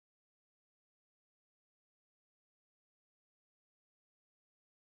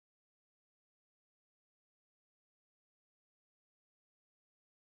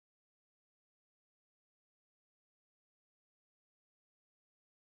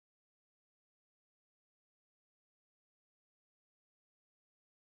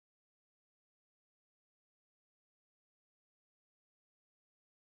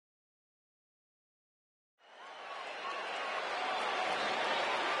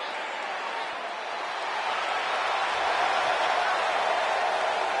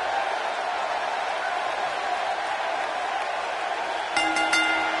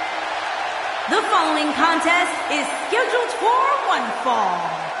The following contest is scheduled for one fall.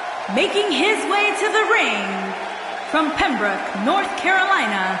 Making his way to the ring from Pembroke, North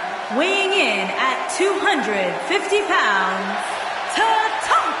Carolina, weighing in at 250 pounds,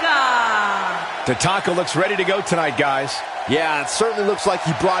 Tatanka! Tatanka looks ready to go tonight, guys. Yeah, it certainly looks like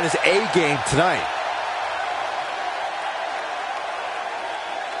he brought his A game tonight.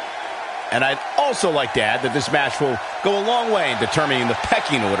 And I'd also like to add that this match will go a long way in determining the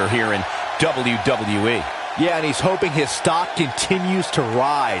pecking order here in WWE. Yeah, and he's hoping his stock continues to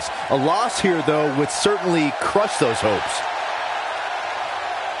rise. A loss here, though, would certainly crush those hopes.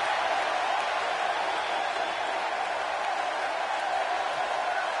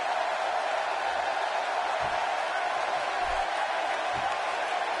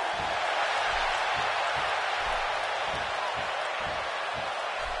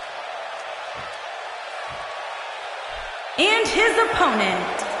 And his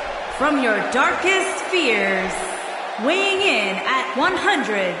opponent, from your darkest fears, weighing in at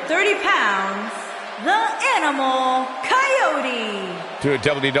 130 pounds, the Animal Coyote. Two of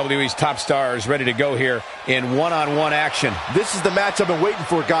WWE's top stars ready to go here in one-on-one action. This is the match I've been waiting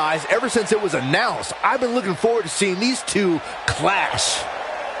for, guys. Ever since it was announced, I've been looking forward to seeing these two clash.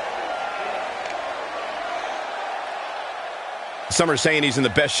 Some are saying he's in the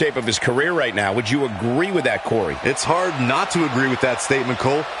best shape of his career right now. Would you agree with that, Corey? It's hard not to agree with that statement,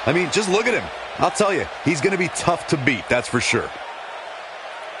 Cole. I mean, just look at him. I'll tell you, he's going to be tough to beat, that's for sure.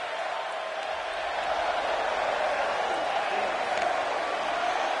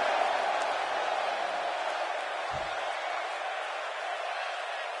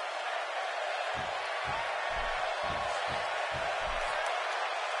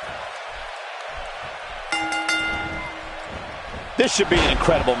 This should be an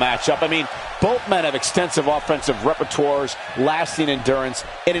incredible matchup. I mean, both men have extensive offensive repertoires, lasting endurance,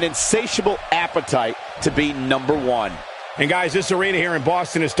 and an insatiable appetite to be number one. And guys, this arena here in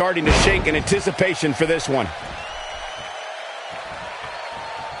Boston is starting to shake in anticipation for this one.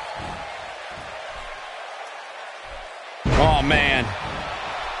 Oh, man.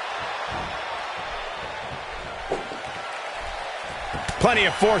 Plenty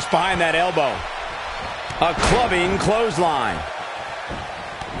of force behind that elbow. A clubbing clothesline.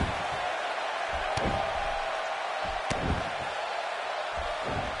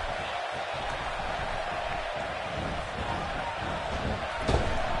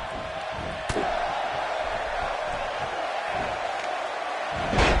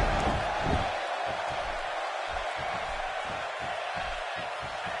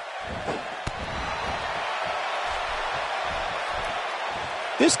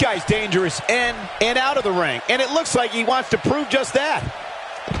 This guy's dangerous in and out of the ring, and it looks like he wants to prove just that.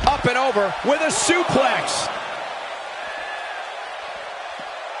 Up and over with a suplex.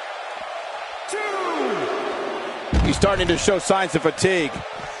 He's starting to show signs of fatigue.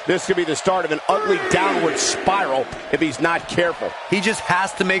 This could be the start of an ugly downward spiral if he's not careful. He just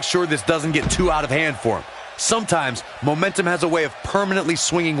has to make sure this doesn't get too out of hand for him. Sometimes, momentum has a way of permanently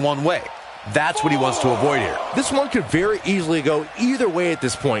swinging one way. That's what he wants to avoid here. This one could very easily go either way at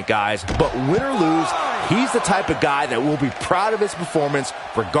this point, guys. But win or lose, he's the type of guy that will be proud of his performance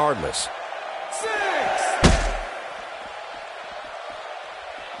regardless.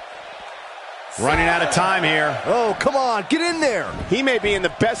 Running out of time here. Oh, come on, get in there. He may be in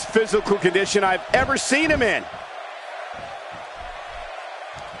the best physical condition I've ever seen him in.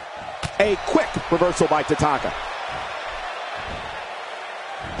 A quick reversal by Tatanka.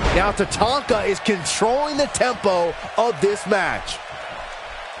 Now Tatanka is controlling the tempo of this match.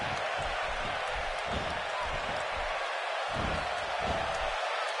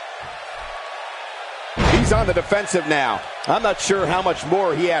 He's on the defensive now. I'm not sure how much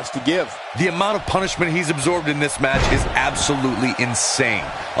more he has to give. The amount of punishment he's absorbed in this match is absolutely insane.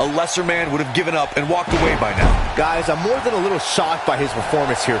 A lesser man would have given up and walked away by now. Guys, I'm more than a little shocked by his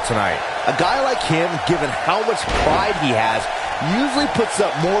performance here tonight. A guy like him, given how much pride he has, usually puts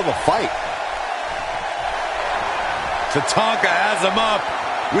up more of a fight. Tatanka has him up.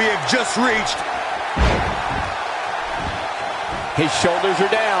 We have just reached. His shoulders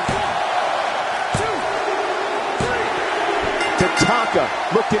are down.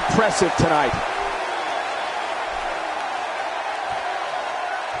 Tatanka looked impressive tonight.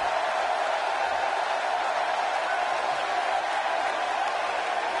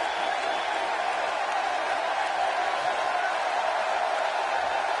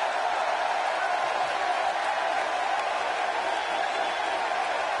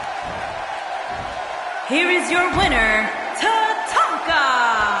 Here is your winner, Tatanka!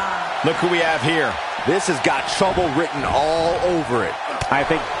 Look who we have here. This has got trouble written all over it. I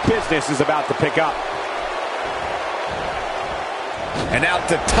think business is about to pick up. And now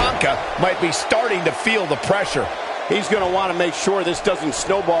Tatanka might be starting to feel the pressure. He's going to want to make sure this doesn't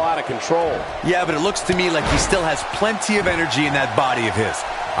snowball out of control. Yeah, but it looks to me like he still has plenty of energy in that body of his.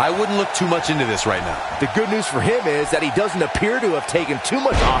 I wouldn't look too much into this right now. The good news for him is that he doesn't appear to have taken too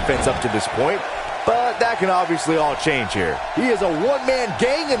much offense up to this point, but that can obviously all change here. He is a one-man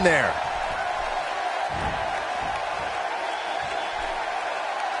gang in there.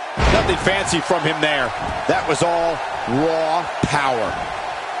 Nothing fancy from him there. That was all raw power.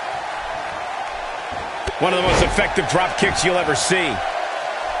 One of the most effective drop kicks you'll ever see.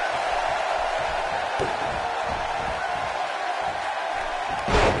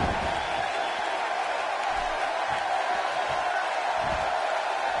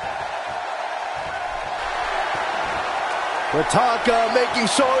 Tatanka making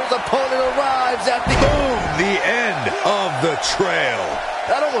sure his opponent arrives at the... Boom! The end of the trail.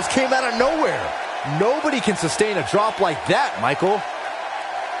 That almost came out of nowhere. Nobody can sustain a drop like that, Michael.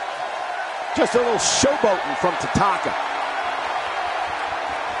 Just a little showboating from Tatanka.